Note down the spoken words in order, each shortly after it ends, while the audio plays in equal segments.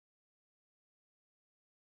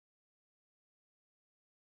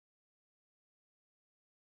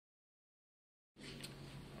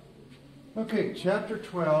Okay, chapter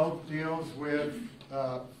 12 deals with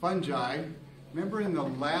fungi. Remember in the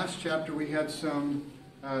last chapter we had some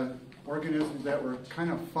organisms that were kind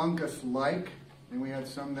of fungus-like, and we had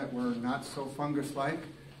some that were not so fungus-like.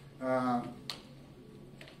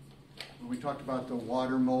 We talked about the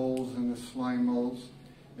water moles and the slime moles.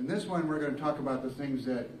 In this one we're going to talk about the things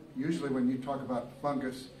that usually when you talk about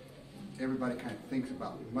fungus, everybody kind of thinks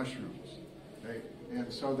about, mushrooms. Okay?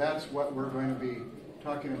 And so that's what we're going to be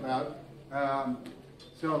talking about.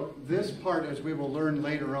 So this part, as we will learn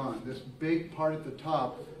later on, this big part at the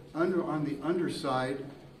top, on the underside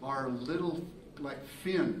are little like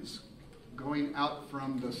fins going out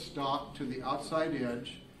from the stalk to the outside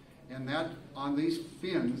edge, and that on these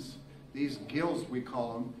fins, these gills we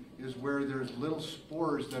call them, is where there's little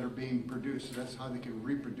spores that are being produced. So that's how they can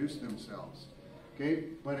reproduce themselves. Okay,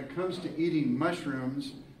 when it comes to eating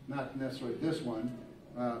mushrooms, not necessarily this one,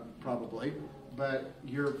 probably, but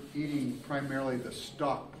you're eating primarily the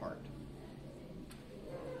stalk part.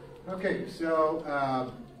 Okay,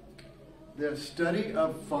 so the study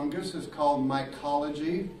of fungus is called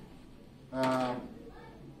mycology,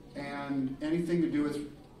 and anything to do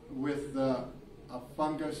with a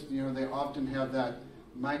fungus, you know, they often have that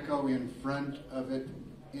myco in front of it,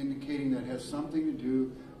 indicating that it has something to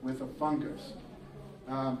do with a fungus.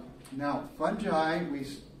 Now, fungi,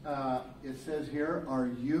 it says here, are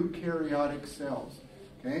eukaryotic cells.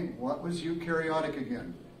 Okay, what was eukaryotic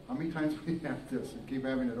again? How many times we have this and keep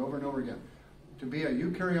having it over and over again? To be a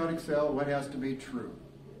eukaryotic cell, what has to be true?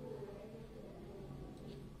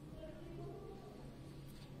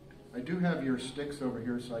 I do have your sticks over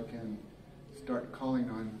here so I can start calling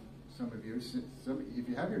on some of you. If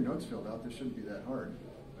you have your notes filled out, this shouldn't be that hard.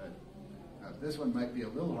 But this one might be a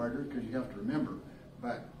little harder because you have to remember.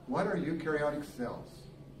 But what are eukaryotic cells?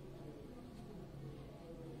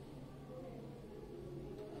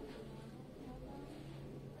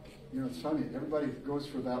 You know, it's funny, everybody goes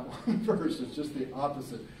for that one first. It's just the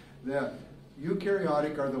opposite. The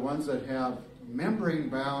eukaryotic are the ones that have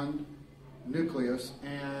membrane-bound nucleus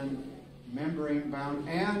and membrane-bound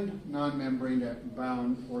and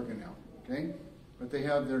non-membrane-bound organelle. Okay? But they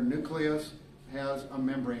have their nucleus has a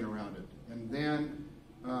membrane around it. And then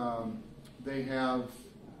they have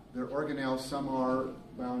their organelles, some are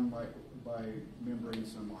bound by membrane,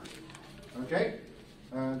 some aren't. Okay?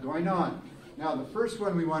 Going on. Now, the first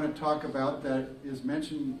one we want to talk about that is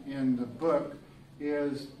mentioned in the book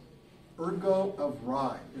is ergot of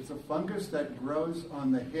rye. It's a fungus that grows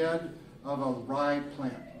on the head of a rye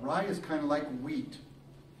plant. Rye is kind of like wheat.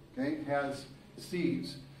 Okay? It has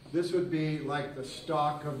seeds. This would be like the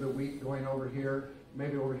stalk of the wheat going over here.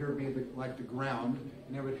 Maybe over here would be like the ground,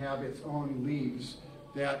 and it would have its own leaves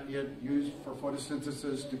that it used for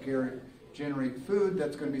photosynthesis to generate food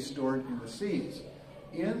that's going to be stored in the seeds.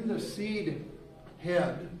 In the seed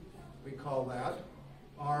head, we call that,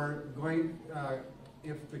 are going,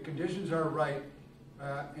 if the conditions are right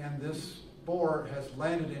and this spore has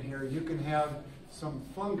landed in here, you can have some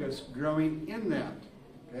fungus growing in that,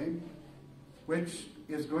 okay, which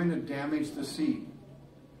is going to damage the seed.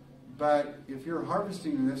 But if you're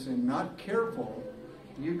harvesting this and not careful,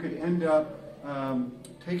 you could end up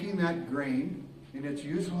taking that grain, and it's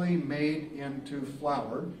usually made into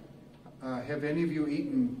flour. Have any of you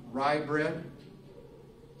eaten rye bread?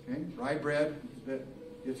 Okay, rye bread, that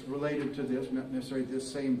it's related to this, not necessarily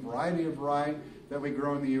this same variety of rye that we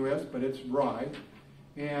grow in the U.S., but it's rye.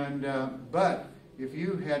 And but if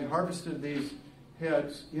you had harvested these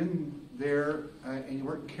heads in there and you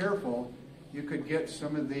weren't careful, you could get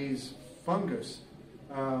some of these fungus,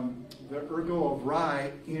 the ergot of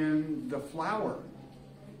rye, in the flour.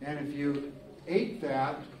 And if you ate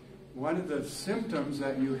that, one of the symptoms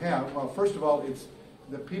that you have, well, first of all, it's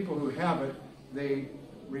the people who have it, they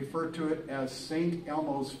refer to it as St.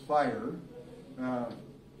 Elmo's fire.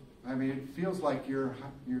 I mean, it feels like you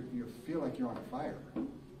feel like you're on a fire.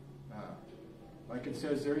 Like it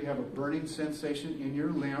says there, you have a burning sensation in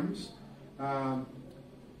your limbs.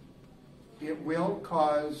 It will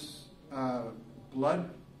cause blood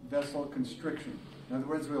vessel constriction. In other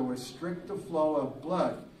words, it will restrict the flow of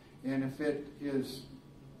blood. And if it is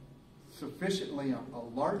sufficiently a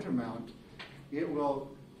large amount, it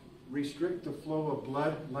will restrict the flow of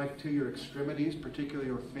blood like to your extremities, particularly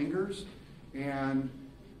your fingers. And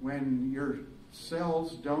when your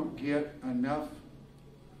cells don't get enough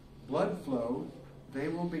blood flow, they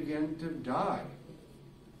will begin to die.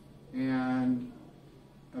 And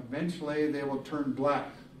eventually they will turn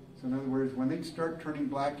black. So in other words, when they start turning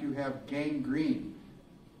black, you have gangrene.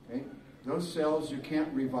 Okay? Those cells you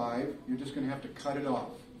can't revive. You're just going to have to cut it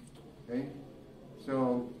off. Okay?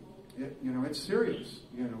 So it's serious,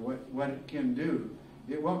 what it can do.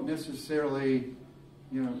 It won't necessarily,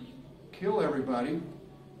 kill everybody,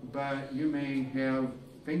 but you may have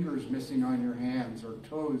fingers missing on your hands or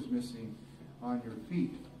toes missing on your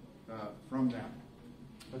feet from that.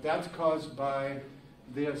 But that's caused by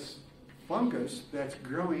this fungus that's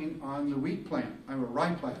growing on the wheat plant,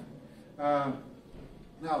 rye plant.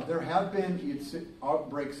 Now, there have been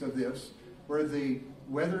outbreaks of this where the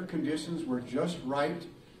weather conditions were just right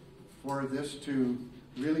for this to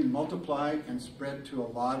really multiply and spread to a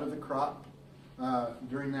lot of the crop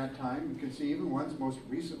during that time. You can see even ones most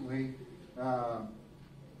recently.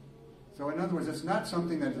 So in other words, it's not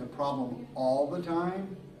something that's a problem all the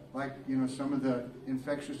time, like some of the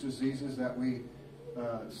infectious diseases that we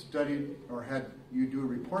studied or had you do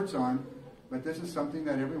reports on, but this is something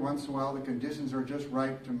that every once in a while the conditions are just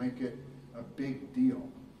right to make it a big deal.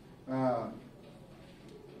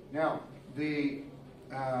 Now, the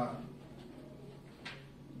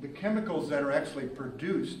chemicals that are actually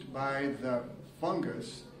produced by the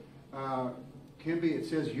fungus can be, it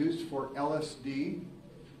says, used for LSD.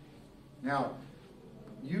 Now,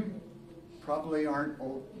 you probably aren't,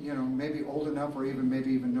 maybe old enough or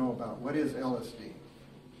maybe even know about what is LSD.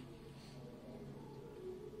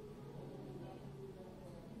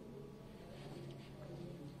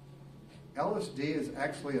 LSD is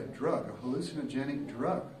actually a drug, a hallucinogenic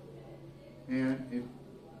drug, and it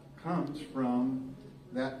comes from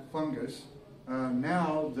that fungus.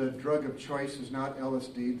 Now the drug of choice is not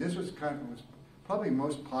LSD. This was probably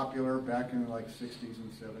most popular back in like 60s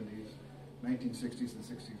and 70s, 1960s and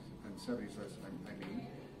 60s and 70s. That's what I mean.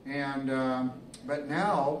 And but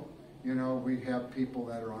now we have people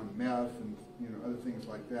that are on meth and other things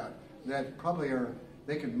like that that probably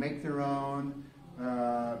they can make their own.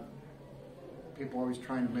 People always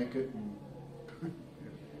trying to make it, and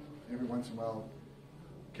every once in a while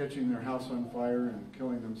catching their house on fire and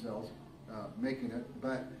killing themselves making it.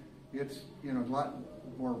 But it's a lot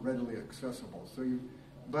more readily accessible.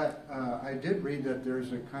 But I did read that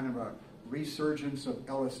there's a kind of a resurgence of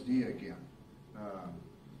LSD again.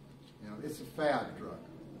 It's a fad drug,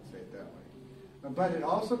 let's say it that way. But it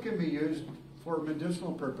also can be used for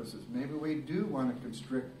medicinal purposes. Maybe we do want to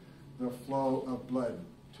constrict the flow of blood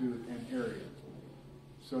to an area,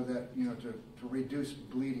 so that, to reduce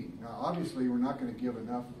bleeding. Now, obviously, we're not going to give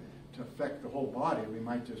enough to affect the whole body. We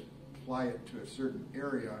might just apply it to a certain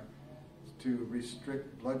area to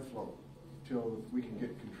restrict blood flow till we can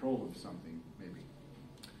get control of something, maybe.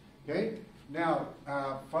 Okay? Now,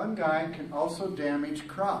 fungi can also damage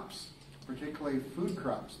crops, particularly food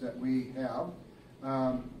crops that we have.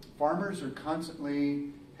 Farmers are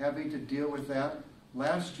constantly having to deal with that.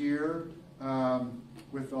 Last year,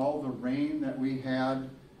 with all the rain that we had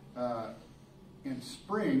in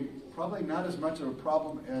spring, probably not as much of a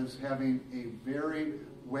problem as having a very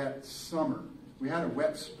wet summer. We had a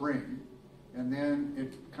wet spring, and then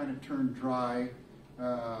it kind of turned dry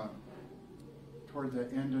toward the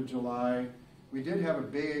end of July. We did have a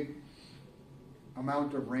big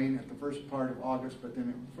amount of rain at the first part of August, but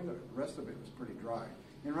then for the rest of it was pretty dry.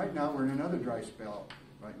 And right now we're in another dry spell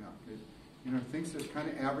right now. Things just kind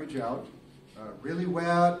of average out. Really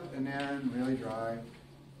wet and then really dry.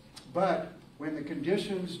 But when the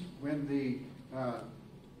conditions, when the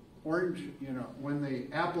orange, when the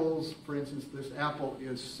apples, for instance, this apple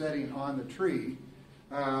is setting on the tree,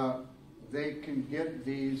 they can get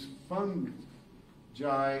these fungi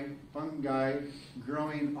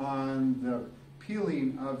growing on the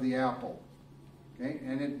peeling of the apple. Okay,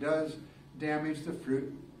 and it does damage the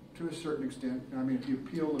fruit to a certain extent. I mean, if you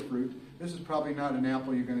peel the fruit, this is probably not an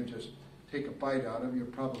apple you're going to just take a bite out of. You'll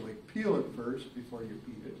probably peel it first before you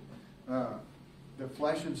eat it. The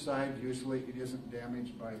flesh inside, usually it isn't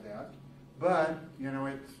damaged by that. But,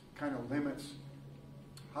 it kind of limits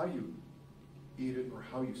how you eat it or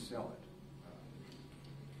how you sell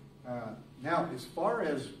it. Now, as far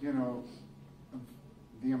as,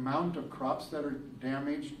 the amount of crops that are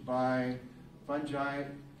damaged by fungi,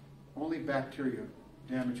 only bacteria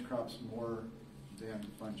damage crops more than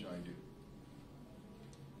fungi do.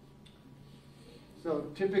 So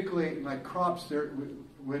typically, like crops, there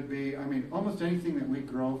would be, almost anything that we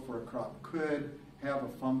grow for a crop could have a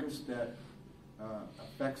fungus that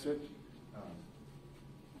affects it.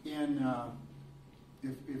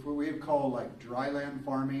 If what we call like dryland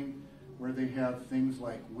farming, where they have things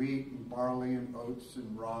like wheat and barley and oats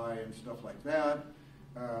and rye and stuff like that,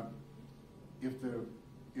 if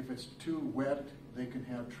it's too wet, they can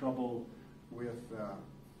have trouble with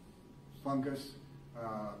fungus.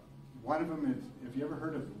 One of them is, have you ever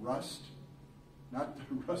heard of rust? Not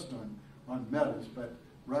rust on metals, but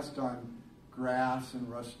rust on grass and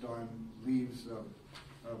rust on leaves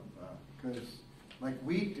because like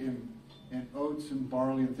wheat and oats and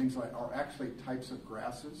barley and things like are actually types of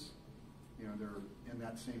grasses. You know, they're in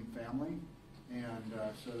that same family, and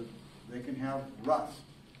so they can have rust,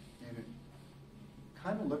 and it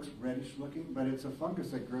kind of looks reddish looking, but it's a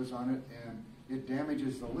fungus that grows on it, and it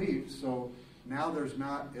damages the leaves. So now there's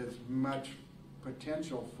not as much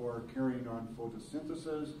potential for carrying on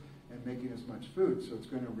photosynthesis and making as much food. So it's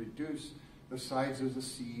going to reduce the size of the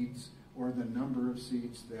seeds or the number of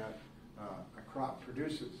seeds that a crop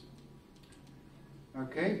produces.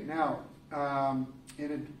 Okay, now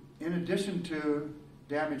in addition to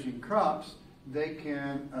damaging crops, they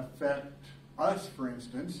can affect us, for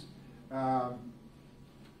instance. How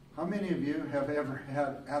many of you have ever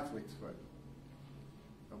had athlete's foot?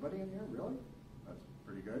 Nobody in here, really? That's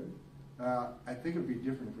pretty good. I think it would be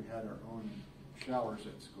different if we had our own showers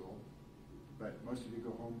at school, but most of you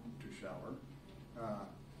go home to shower.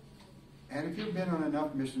 And if you've been on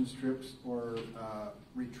enough mission trips or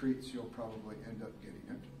retreats, you'll probably end up getting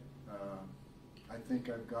it. I think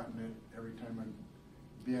I've gotten it every time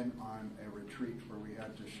I've been on a retreat where we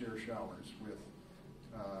had to share showers with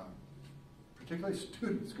particularly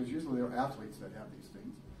students, because usually they're athletes that have these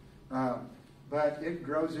things. But it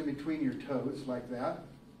grows in between your toes like that.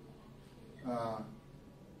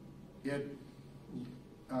 It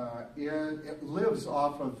lives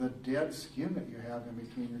off of the dead skin that you have in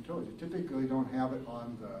between your toes. You typically don't have it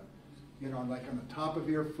on the, like on the top of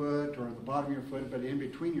your foot or on the bottom of your foot, but in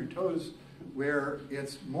between your toes where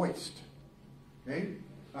it's moist. Okay?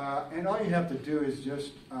 And all you have to do is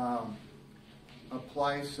just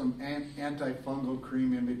apply some antifungal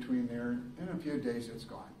cream in between there. In a few days, it's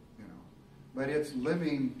gone. But it's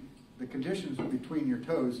living. The conditions between your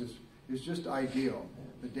toes is just ideal.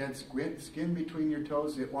 The dead skin between your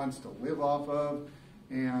toes, it wants to live off of,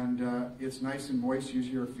 and it's nice and moist.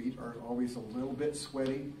 Usually your feet are always a little bit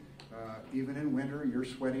sweaty. Even in winter, you're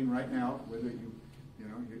sweating right now, whether you're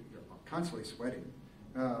constantly sweating.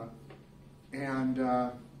 So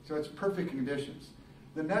it's perfect conditions.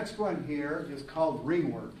 The next one here is called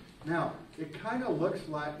ringworm. Now, it kind of looks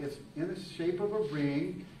like it's in the shape of a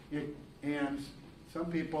ring, and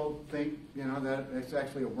some people think, that it's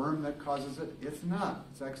actually a worm that causes it. It's not.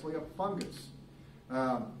 It's actually a fungus.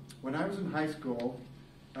 When I was in high school,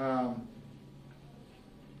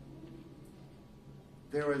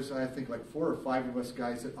 there was, I think, like 4 or 5 of us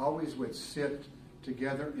guys that always would sit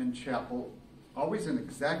together in chapel, always in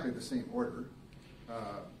exactly the same order.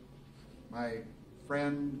 My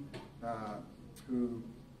friend who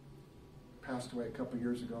passed away a couple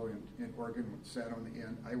years ago in Oregon sat on the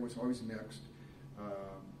end. I was always next.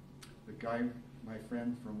 The guy, my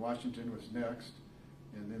friend from Washington, was next.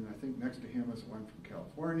 And then I think next to him was one from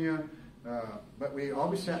California. But we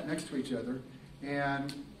always sat next to each other.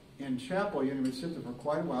 And in chapel, we'd sit there for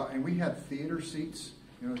quite a while. And we had theater seats,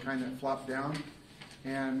 the kind that flop down.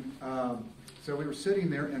 And so we were sitting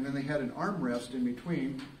there, and then they had an armrest in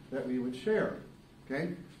between that we would share.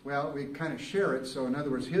 Okay? Well, we kind of share it. So in other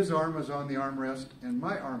words, his arm was on the armrest, and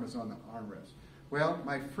my arm was on the armrest. Well,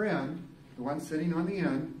 my friend, the one sitting on the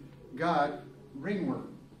end, got ringworm.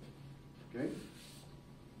 Okay?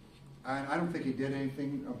 And I don't think he did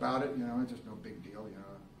anything about it. It's just no big deal.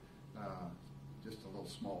 Just a little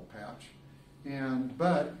small patch.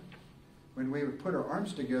 But when we would put our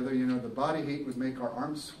arms together, the body heat would make our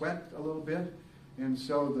arms sweat a little bit, and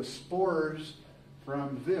so the spores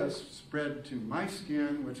from this spread to my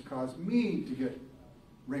skin, which caused me to get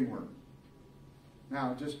ringworm.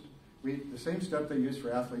 Now, the same stuff they use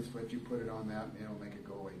for athlete's foot, you put it on that and it'll make it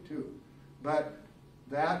go away too. But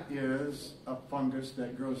that is a fungus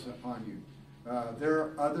that grows on you. There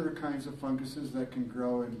are other kinds of funguses that can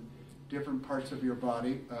grow in different parts of your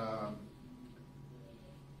body.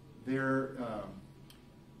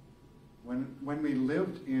 When we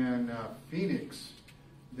lived in Phoenix,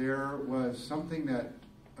 there was something that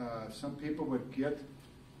some people would get.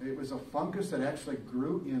 It was a fungus that actually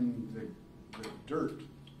grew in the dirt,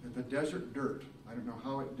 the desert dirt. I don't know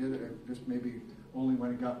how it did it, just maybe only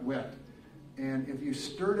when it got wet. And if you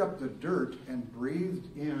stirred up the dirt and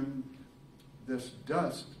breathed in this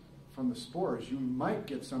dust from the spores, you might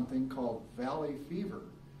get something called valley fever.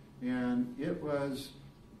 And it was,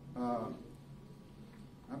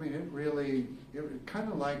 it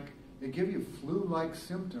kind of like, it gave you flu-like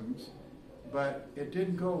symptoms, but it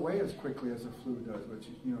didn't go away as quickly as the flu does, which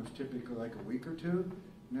is typically like a week or two.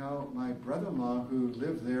 Now, my brother-in-law who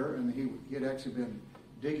lived there, and he had actually been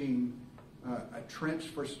digging a trench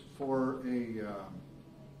for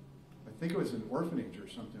I think it was an orphanage or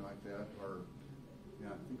something like that, or Yeah,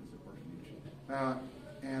 I think it was an orphanage.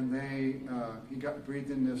 And he got breathed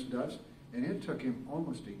in this dust, and it took him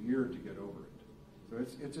almost a year to get over it. So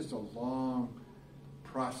it's just a long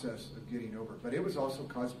process of getting over it. But it was also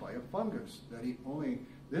caused by a fungus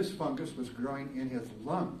this fungus was growing in his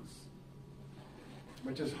lungs,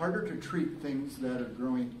 which is harder to treat things that are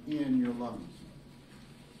growing in your lungs.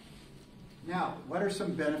 Now, what are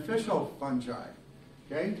some beneficial fungi?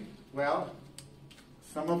 Okay, well,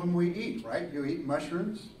 some of them we eat, right? You eat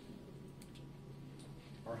mushrooms.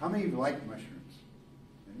 Or how many of you like mushrooms?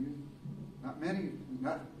 Not many.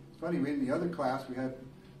 It's funny, in the other class we had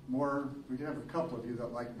more, we did have a couple of you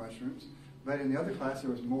that like mushrooms, but in the other class there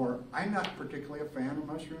was more. I'm not particularly a fan of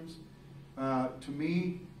mushrooms. To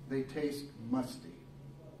me, they taste musty.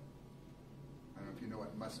 I don't know if you know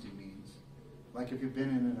what musty means. Like if you've been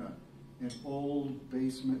in an old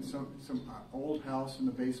basement, some old house in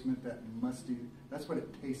the basement, that musty, that's what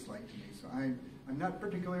it tastes like to me. So I'm not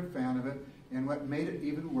particularly a fan of it. And what made it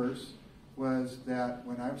even worse was that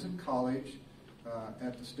when I was in college,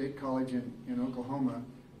 at the State College in Oklahoma,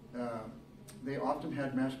 they often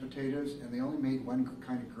had mashed potatoes, and they only made one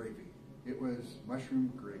kind of gravy. It was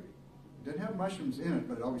mushroom gravy. It didn't have mushrooms in it,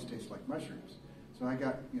 but it always tastes like mushrooms. So I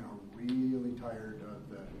got, really tired of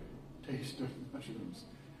the taste of mushrooms.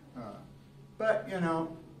 But,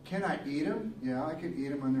 can I eat them? Yeah, I could eat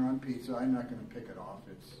them when they're on pizza. I'm not going to pick it off.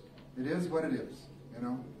 It is what it is,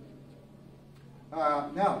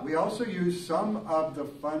 Now, we also use some of the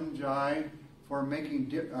fungi for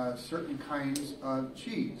making certain kinds of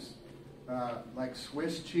cheese, like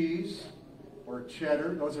Swiss cheese or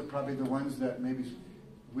cheddar. Those are probably the ones that maybe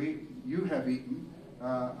you have eaten.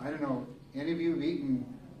 I don't know, any of you have eaten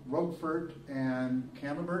Roquefort and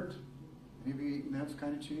Camembert? Any of you eaten those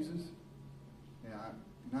kind of cheeses? Yeah,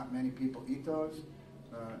 not many people eat those.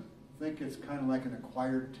 I think it's kind of like an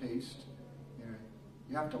acquired taste.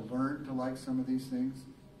 You have to learn to like some of these things.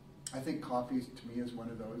 I think coffee, to me, is one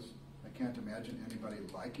of those. I can't imagine anybody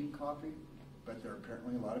liking coffee, but there are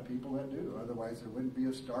apparently a lot of people that do. Otherwise, there wouldn't be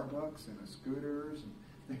a Starbucks and a Scooters and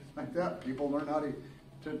things like that. People learn how to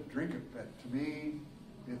drink it, but to me,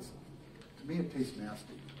 it tastes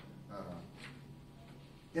nasty.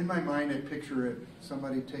 In my mind, I picture it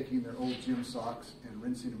somebody taking their old gym socks and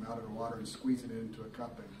rinsing them out of the water and squeezing it into a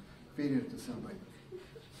cup and feeding it to somebody.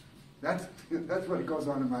 That's what goes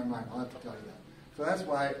on in my mind. I'll have to tell you that. So that's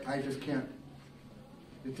why I just can't.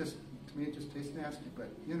 To me, it just tastes nasty. But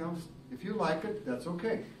if you like it, that's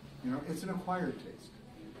okay. It's an acquired taste.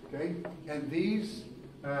 Okay, and these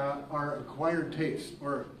are acquired tastes,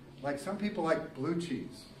 or like some people like blue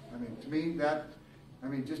cheese. To me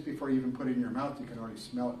just before you even put it in your mouth, you can already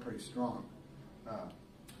smell it pretty strong.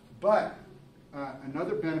 But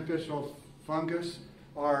another beneficial fungus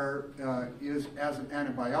is as an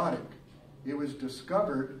antibiotic. It was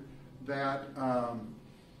discovered that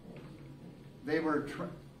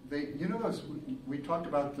we talked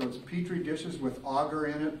about those petri dishes with agar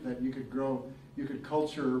in it that you could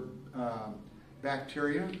culture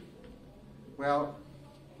bacteria. Well,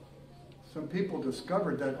 some people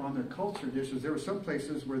discovered that on their culture dishes, there were some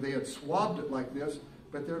places where they had swabbed it like this,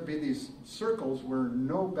 but there would be these circles where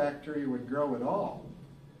no bacteria would grow at all.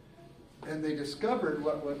 And they discovered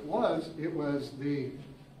what it was the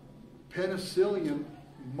penicillium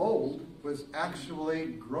mold was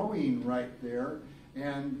actually growing right there,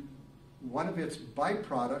 and one of its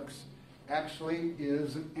byproducts actually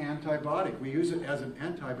is an antibiotic. We use it as an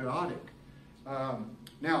antibiotic.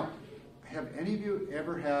 Now, have any of you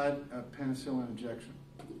ever had a penicillin injection?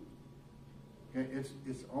 Okay,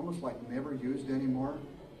 it's almost like never used anymore.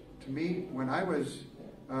 To me, when I was,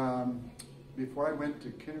 before I went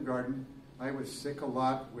to kindergarten, I was sick a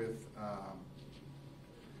lot with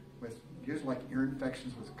usually like ear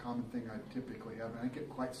infections was a common thing I typically have, and I get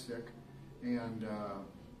quite sick. And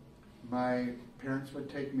my parents would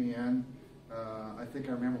take me in. I think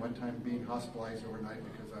I remember one time being hospitalized overnight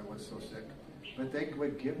because I was so sick. But they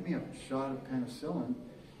would give me a shot of penicillin,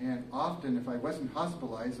 and often if I wasn't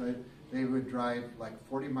hospitalized, they would drive like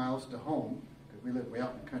 40 miles to home, because we live way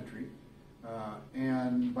out in the country.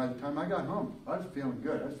 And by the time I got home, I was feeling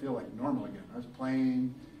good. I was feeling like normal again. I was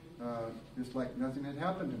playing, just like nothing had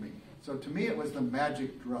happened to me. So to me, it was the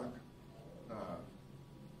magic drug.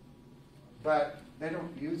 But they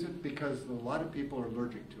don't use it because a lot of people are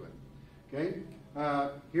allergic to it. Okay?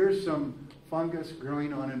 Here's some fungus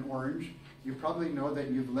growing on an orange. You probably know that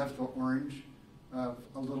you've left the orange a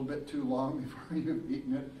little bit too long before you've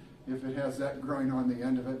eaten it, if it has that growing on the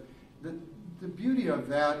end of it. The beauty of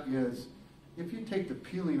that is, if you take the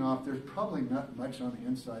peeling off, there's probably not much on the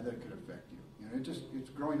inside that could affect you. It's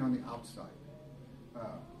growing on the outside.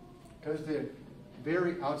 Because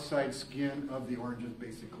very outside skin of the orange is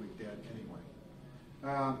basically dead anyway.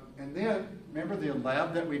 And then, remember the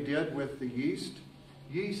lab that we did with the yeast?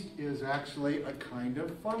 Yeast is actually a kind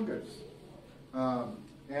of fungus. And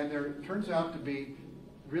there turns out to be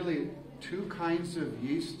really two kinds of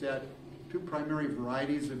yeast, two primary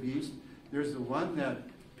varieties of yeast. There's the one that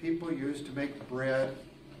people use to make bread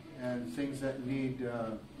and things that need,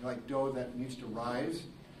 like dough that needs to rise.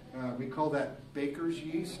 We call that baker's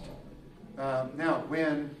yeast. Now,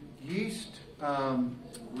 when yeast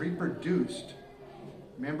reproduced,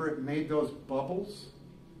 remember it made those bubbles?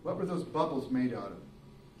 What were those bubbles made out of?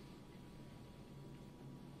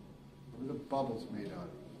 What were the bubbles made out of?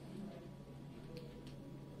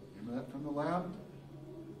 Remember that from the lab?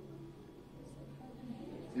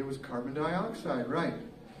 It was carbon dioxide, right.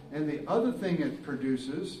 And the other thing it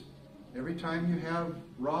produces, every time you have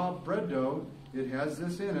raw bread dough, it has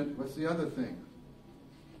this in it. What's the other thing?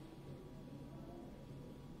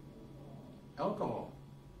 Alcohol.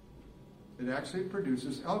 It actually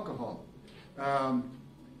produces alcohol. I've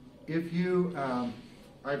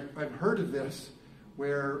heard of this,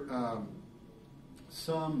 where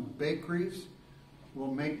some bakeries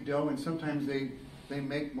will make dough, and sometimes they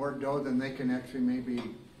make more dough than they can actually maybe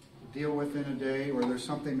deal with in a day, or there's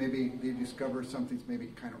something, maybe they discover something's maybe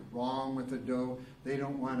kind of wrong with the dough. They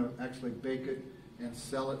don't want to actually bake it and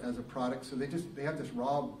sell it as a product, so they have this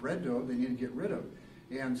raw bread dough they need to get rid of.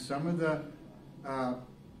 And some of the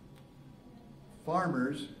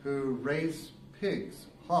farmers who raise pigs,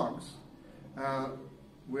 hogs,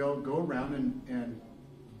 will go around and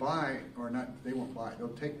buy, or not, they won't buy, they'll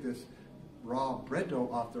take this raw bread dough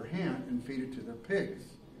off their hand and feed it to their pigs.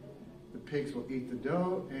 The pigs will eat the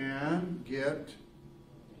dough and get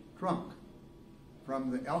drunk from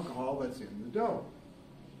the alcohol that's in the dough.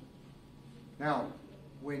 Now,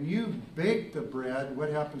 when you bake the bread, what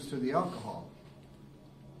happens to the alcohol?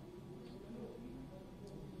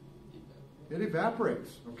 It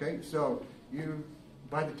evaporates, okay? So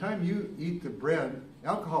by the time you eat the bread,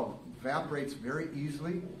 alcohol evaporates very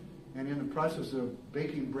easily, and in the process of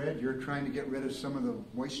baking bread, you're trying to get rid of some of the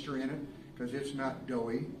moisture in it, because it's not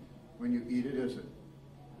doughy when you eat it, is it?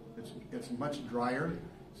 It's much drier.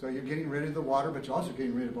 So you're getting rid of the water, but you're also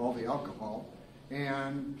getting rid of all the alcohol.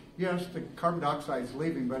 And yes, the carbon dioxide is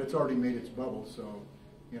leaving, but it's already made its bubbles, so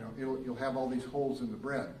you'll have all these holes in the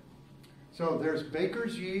bread. So there's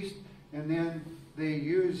baker's yeast, and then they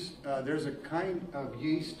use, there's a kind of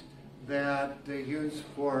yeast that they use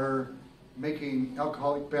for making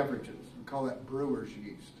alcoholic beverages. We call that brewer's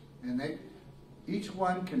yeast. And each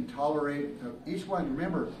one can tolerate,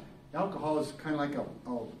 remember, alcohol is kind of like a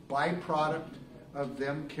byproduct of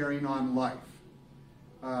them carrying on life.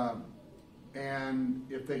 And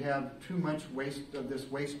if they have too much waste of this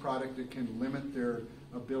waste product, it can limit their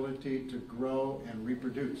ability to grow and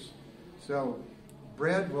reproduce. So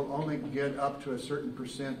bread will only get up to a certain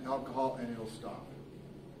percent alcohol and it'll stop.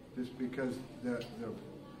 Just because the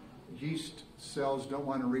yeast cells don't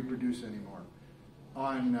want to reproduce anymore.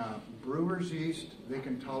 On brewer's yeast, they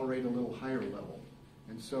can tolerate a little higher level.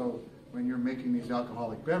 And so when you're making these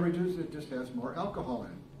alcoholic beverages, it just has more alcohol in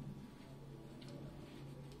it.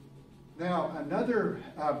 Now, another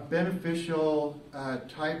beneficial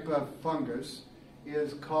type of fungus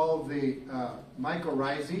is called the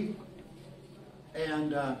mycorrhizae.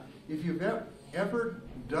 And if you've ever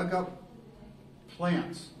dug up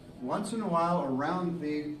plants, once in a while around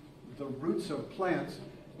the roots of plants,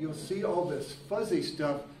 you'll see all this fuzzy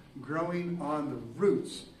stuff growing on the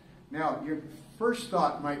roots. Now, your first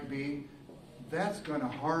thought might be, that's going to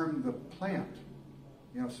harm the plant.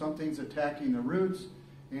 Something's attacking the roots,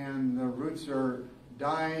 and the roots are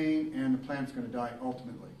dying, and the plant's going to die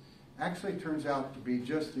ultimately. Actually, it turns out to be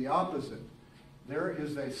just the opposite. There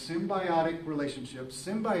is a symbiotic relationship.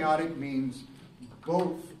 Symbiotic means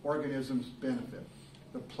both organisms benefit.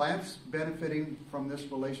 The plant's benefiting from this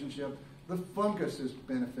relationship. The fungus is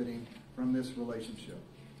benefiting from this relationship.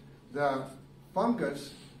 The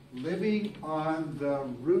fungus living on the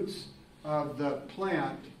roots of the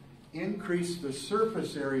plant increase the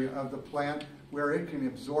surface area of the plant where it can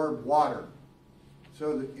absorb water.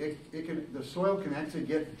 So that the soil can actually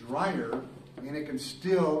get drier, and it can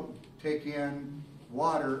still take in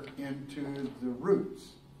water into the roots.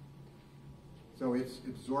 So it's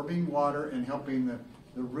absorbing water and helping the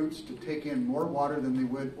roots to take in more water than they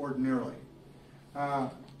would ordinarily.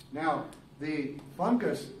 Now, the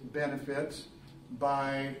fungus benefits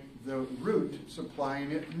by the root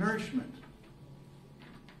supplying it nourishment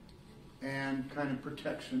and kind of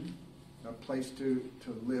protection, a place to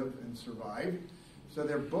live and survive. So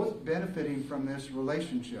they're both benefiting from this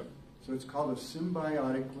relationship. So it's called a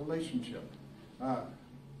symbiotic relationship.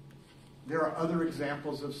 There are other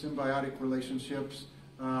examples of symbiotic relationships.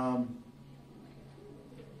 Have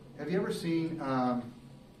you ever seen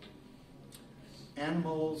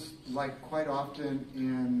animals, like quite often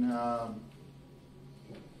in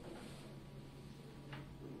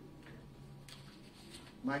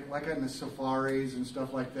like in the safaris and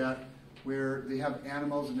stuff like that, where they have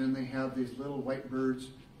animals and then they have these little white birds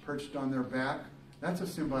perched on their back? That's a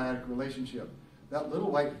symbiotic relationship. That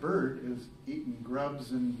little white bird is eating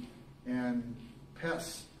grubs and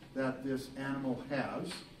pests that this animal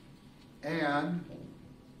has, and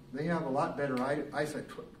they have a lot better eyesight.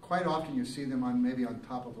 Quite often you see them on maybe on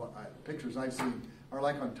top of pictures I've seen are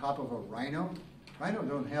like on top of a rhino. Rhino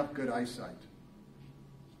don't have good eyesight,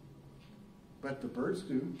 but the birds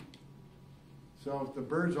do. So if the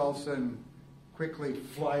birds all of a sudden quickly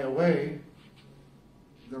fly away,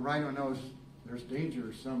 the rhino knows there's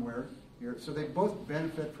danger somewhere here. So they both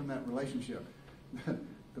benefit from that relationship.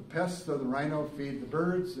 The pests of the rhino feed the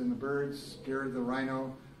birds, and the birds scare the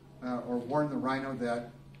rhino or warn the rhino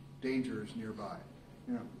that danger is nearby.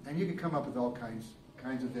 You know, and you can come up with all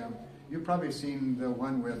kinds of them. You've probably seen the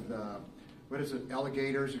one with what is it,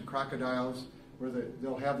 alligators and crocodiles, where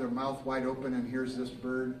they'll have their mouth wide open, and here's this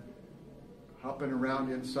bird hopping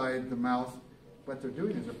around inside the mouth. What they're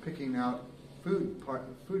doing is they're picking out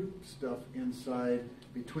food stuff inside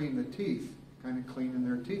between the teeth, kind of cleaning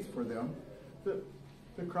their teeth for them.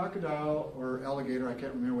 The crocodile or alligator, I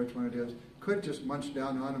can't remember which one it is, could just munch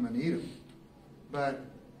down on them and eat them. But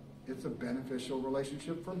it's a beneficial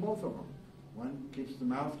relationship for both of them. One keeps the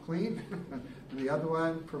mouth clean, and the other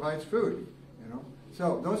one provides food. You know,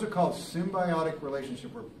 so those are called symbiotic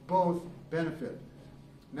relationship, where both benefit.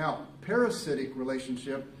 Now, parasitic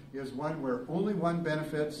relationship is one where only one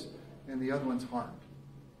benefits and the other one's harmed.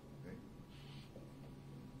 Okay?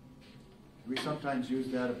 We sometimes use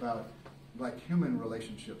that about like human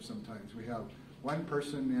relationships. Sometimes we have one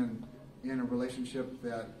person in a relationship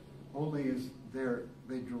that only is there,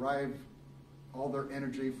 they derive all their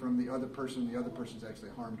energy from the other person. The other person's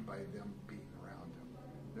actually harmed by them being around them.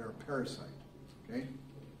 They're a parasite. Okay?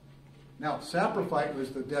 Now, saprophyte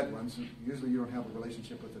was the dead one, so usually you don't have a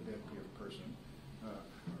relationship with a dead person.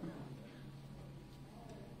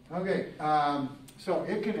 So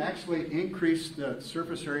it can actually increase the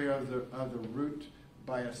surface area of the root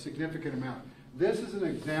by a significant amount. This is an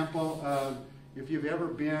example of, if you've ever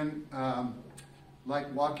been,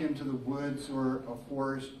 like walk into the woods or a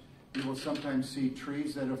forest, you will sometimes see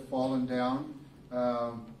trees that have fallen down.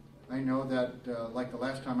 I know that, like the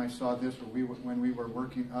last time I saw this, when we were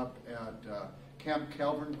working up at Camp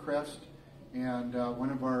Calvin Crest, and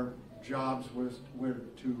one of our jobs was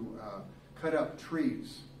to cut up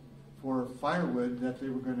trees for firewood that they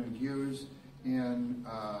were going to use in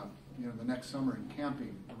the next summer in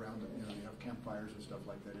camping around. You have campfires and stuff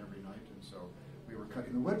like that every night, and so we were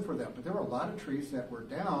cutting the wood for that. But there were a lot of trees that were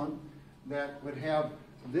down that would have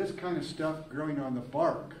this kind of stuff growing on the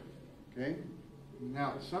bark. Okay.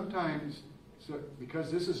 Now, sometimes,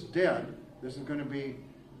 because this is dead, this is going to be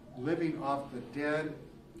living off the dead,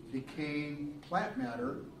 decaying plant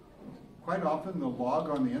matter. Quite often, the log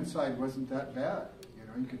on the inside wasn't that bad. You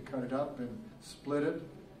know, you could cut it up and split it.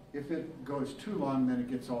 If it goes too long, then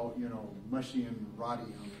it gets all, mushy and rotty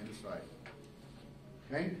on the inside.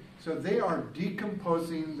 Okay? So they are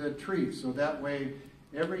decomposing the trees. So that way,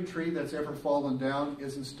 every tree that's ever fallen down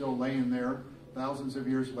isn't still laying there thousands of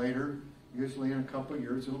years later. Usually in a couple of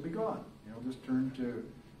years, it'll be gone. It'll just turn to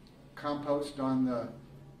compost on the,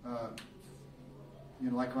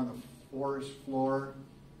 like on the forest floor,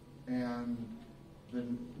 and the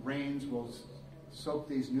rains will soak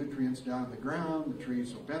these nutrients down in the ground. The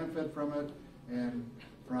trees will benefit from it, and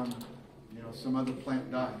from, some other plant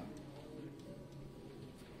dying.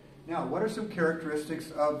 Now, what are some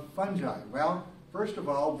characteristics of fungi? Well, first of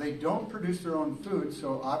all, they don't produce their own food,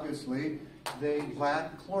 so obviously they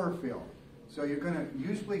lack chlorophyll. So you're going to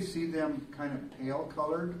usually see them kind of pale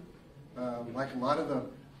colored, like a lot of the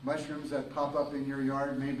mushrooms that pop up in your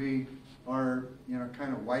yard maybe are,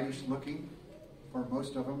 kind of whitish looking for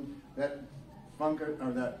most of them. That fungi,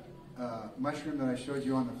 or that mushroom that I showed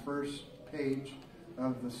you on the first page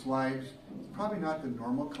of the slides, is probably not the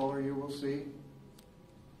normal color you will see,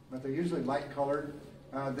 but they're usually light colored.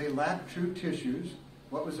 They lack true tissues.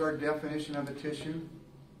 What was our definition of a tissue?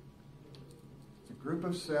 Group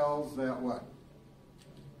of cells that what?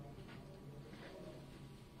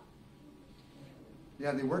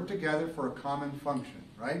 Yeah, they work together for a common function,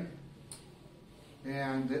 right?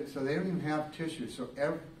 And so they don't even have tissue. So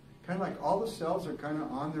kind of like all the cells are kind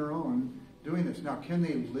of on their own doing this. Now, can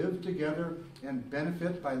they live together and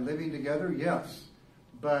benefit by living together? Yes.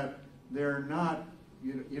 But they're not,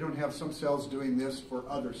 you don't have some cells doing this for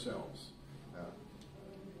other cells.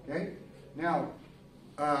 Okay? Now,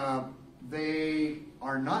 they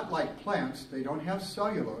are not like plants. They don't have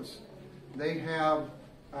cellulose. They have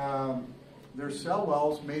their cell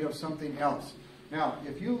walls made of something else. Now,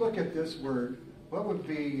 if you look at this word, what would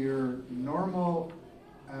be your normal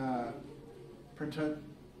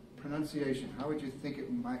pronunciation? How would you think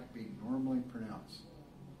it might be normally pronounced?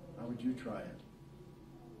 How would you try it?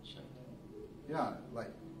 Yeah,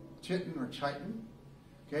 like chitin or chitin.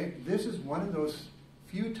 Okay, this is one of those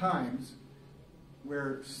few times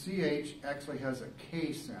where CH actually has a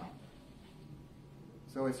K sound.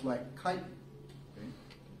 So it's like chitin. Okay?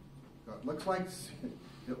 So it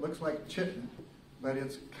looks like chitin, but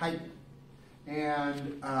it's chitin.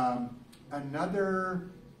 And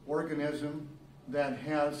another organism that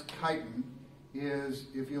has chitin is,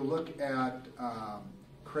 if you look at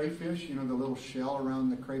crayfish, you know, the little shell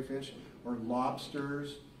around the crayfish, or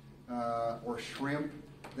lobsters, or shrimp,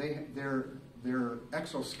 their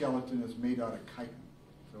exoskeleton is made out of chitin.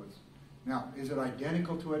 So it's, now, is it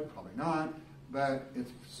identical to it? Probably not, but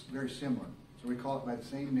it's very similar. So we call it by the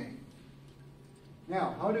same name.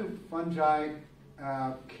 Now, how do fungi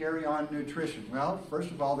carry on nutrition? Well,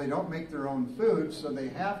 first of all, they don't make their own food, so they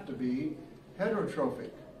have to be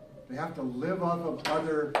heterotrophic. They have to live off of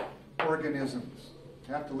other organisms.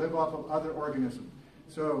 They have to live off of other organisms.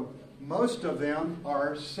 So most of them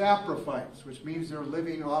are saprophytes, which means they're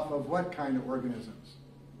living off of what kind of organisms?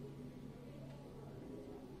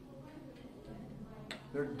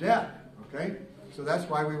 They're dead, okay? So that's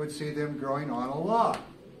why we would see them growing on a log.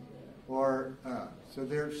 Or, so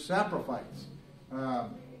they're saprophytes.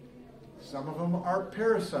 Some of them are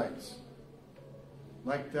parasites.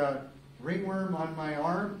 Like the ringworm on my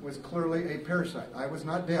arm was clearly a parasite. I was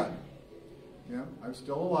not dead. Yeah, I was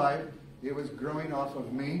still alive. It was growing off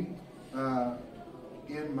of me so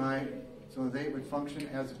they would function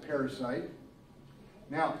as a parasite.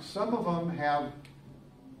 Now, some of them have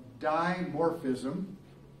dimorphism.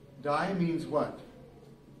 Di means what?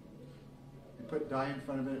 You put di in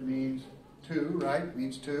front of it, it means two, right? It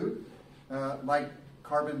means two. Like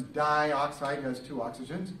carbon dioxide has two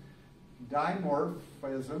oxygens.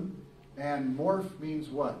 Dimorphism, and morph means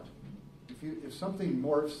what? If something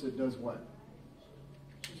morphs, it does what?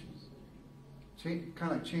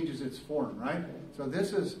 Kind of changes its form, right? So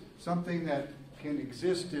this is something that can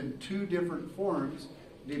exist in two different forms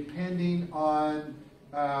depending on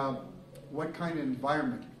what kind of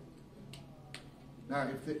environment. Now,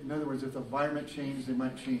 in other words, if the environment changes, they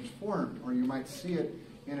might change form, or you might see it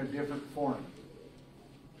in a different form.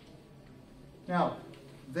 Now,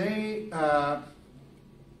 they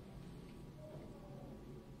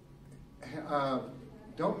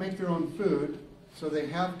don't make their own food, so they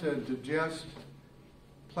have to digest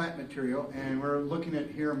plant material, and we're looking at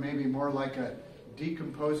here maybe more like a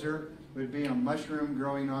decomposer would be a mushroom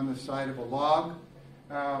growing on the side of a log.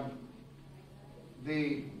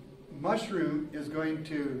 The mushroom is going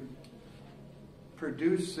to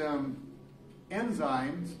produce some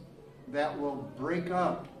enzymes that will break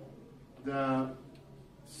up the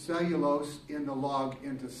cellulose in the log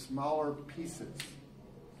into smaller pieces.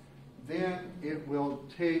 Then it will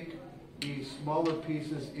take the smaller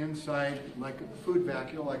pieces inside, like a food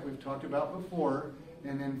vacuole, like we've talked about before,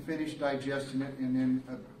 and then finish digesting it and then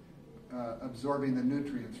absorbing the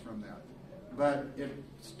nutrients from that. But it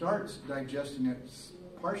starts digesting it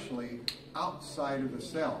partially outside of the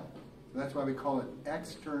cell. That's why we call it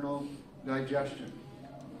external digestion.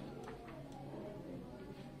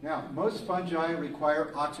 Now, most fungi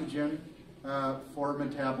require oxygen for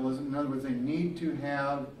metabolism. In other words, they need to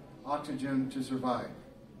have oxygen to survive.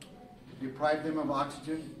 Deprive them of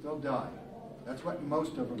oxygen, they'll die. That's what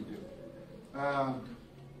most of them do.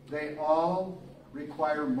 They all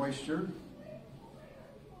require moisture.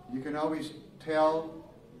 You can always tell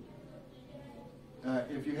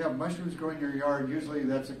if you have mushrooms growing in your yard, usually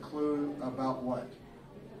that's a clue about what?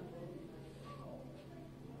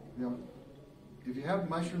 You know, if you have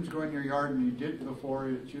mushrooms growing in your yard and you did it before,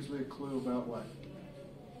 it's usually a clue about what?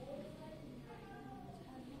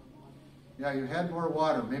 Yeah, you had more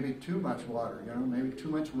water, maybe too much water, you know, maybe too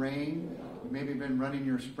much rain. You maybe been running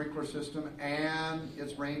your sprinkler system and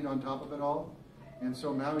it's rained on top of it all. And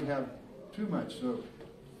so now we have too much. So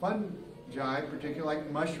fungi, particularly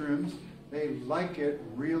like mushrooms, they like it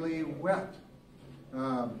really wet.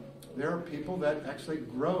 There are people that actually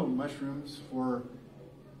grow mushrooms for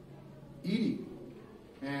eating.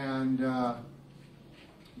 And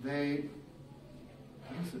they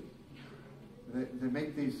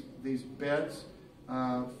make these beds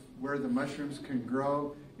where the mushrooms can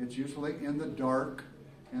grow. It's usually in the dark.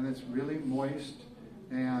 and it's really moist,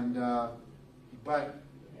 and but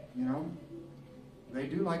you know, they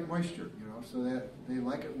do like moisture, you know, so that they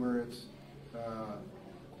like it where it's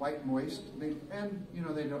quite moist, and you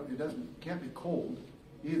know, can't be cold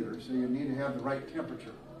either, so you need to have the right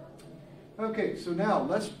temperature. Okay, so now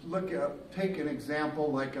let's take an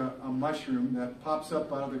example like a mushroom that pops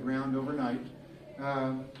up out of the ground overnight.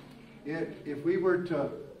 If we were to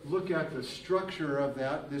look at the structure of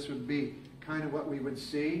that, this would be kind of what we would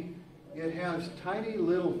see. It has tiny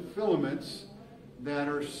little filaments that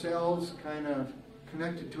are cells kind of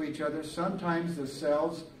connected to each other. Sometimes the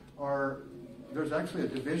cells there's actually a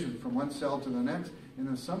division from one cell to the next, and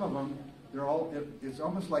then some of them, it's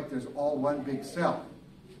almost like there's all one big cell.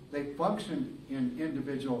 They function in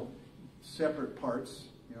individual separate parts.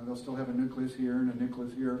 You know, they'll still have a nucleus here and a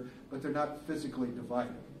nucleus here, but they're not physically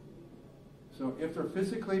divided. So if they're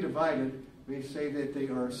physically divided, we say that they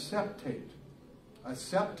are septate. A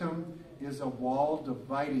septum is a wall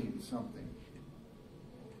dividing something.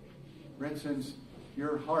 For instance,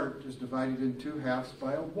 your heart is divided in two halves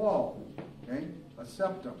by a wall, okay? A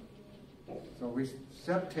septum. So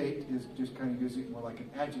septate is just kind of using more like an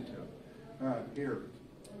adjective here.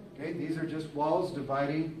 Okay, these are just walls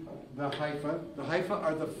dividing the hypha. The hypha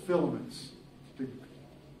are the filaments, the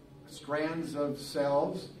strands of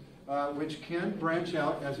cells, which can branch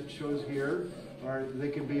out, as it shows here, or they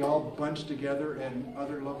can be all bunched together in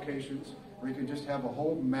other locations, or you can just have a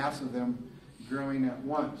whole mass of them growing at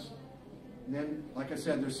once. And then, like I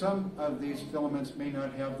said, there's some of these filaments may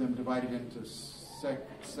not have them divided into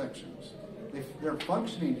sections. They're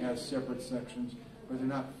functioning as separate sections, but they're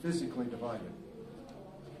not physically divided.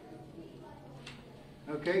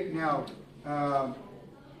 Okay, now,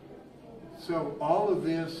 so all of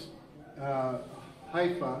this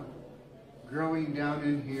hypha growing down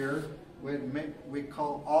in here, we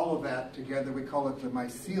call all of that together, we call it the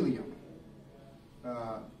mycelium,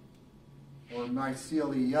 or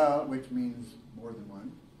mycelia, which means more than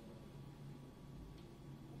one.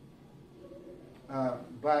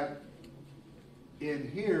 But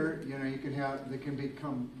in here, you know, they can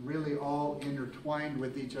become really all intertwined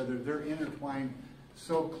with each other. They're intertwined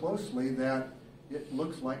so closely that it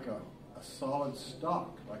looks like a solid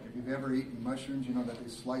stalk. Like if you've ever eaten mushrooms, you know that they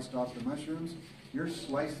sliced off the mushrooms. You're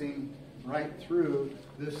slicing right through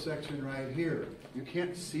this section right here. You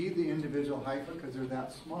can't see the individual hypha because they're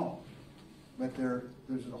that small. But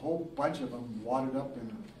there's a whole bunch of them wadded up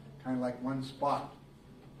in kind of like one spot.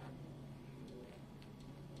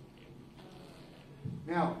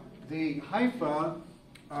 Now, the hypha,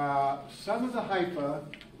 some of the hypha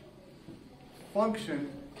function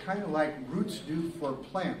kind of like roots do for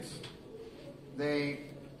plants. They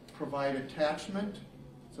provide attachment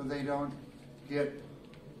so they don't get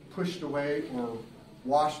pushed away or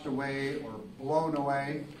washed away or blown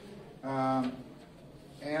away.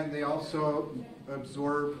 And they also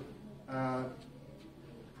absorb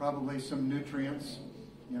probably some nutrients,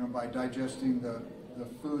 you know, by digesting the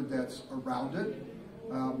food that's around it.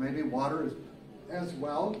 Maybe water as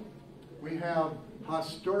well. We have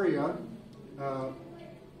haustoria,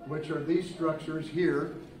 which are these structures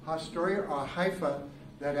here. Haustoria are hypha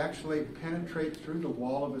that actually penetrate through the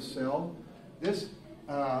wall of a cell. This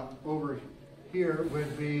over here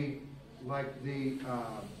would be like the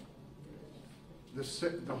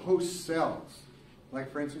host cells.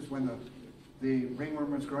 Like for instance, when the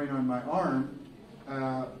ringworm was growing on my arm,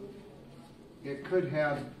 it could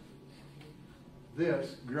have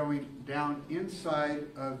this growing down inside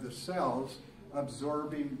of the cells,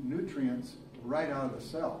 absorbing nutrients right out of the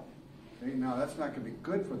cell. Okay? Now that's not going to be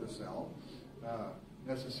good for the cell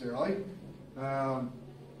necessarily,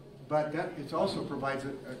 but it also provides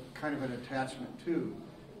a kind of an attachment too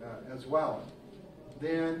as well.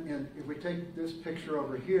 Then if we take this picture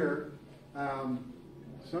over here,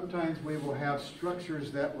 sometimes we will have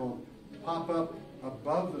structures that will pop up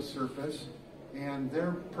above the surface, and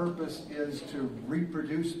their purpose is to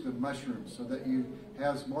reproduce the mushrooms so that you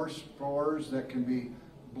have more spores that can be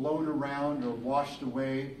blown around or washed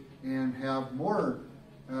away and have more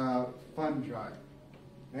fungi.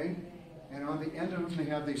 Okay? And on the end of them, they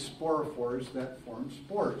have these sporophores that form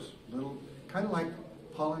spores, little, kind of like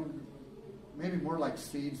pollen, maybe more like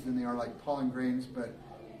seeds than they are like pollen grains, but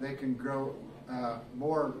they can grow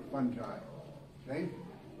more fungi. Okay?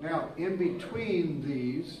 Now, in between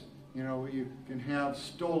these, you know, you can have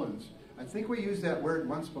stolons. I think we used that word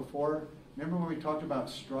once before. Remember when we talked about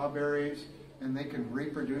strawberries and they can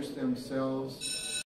reproduce themselves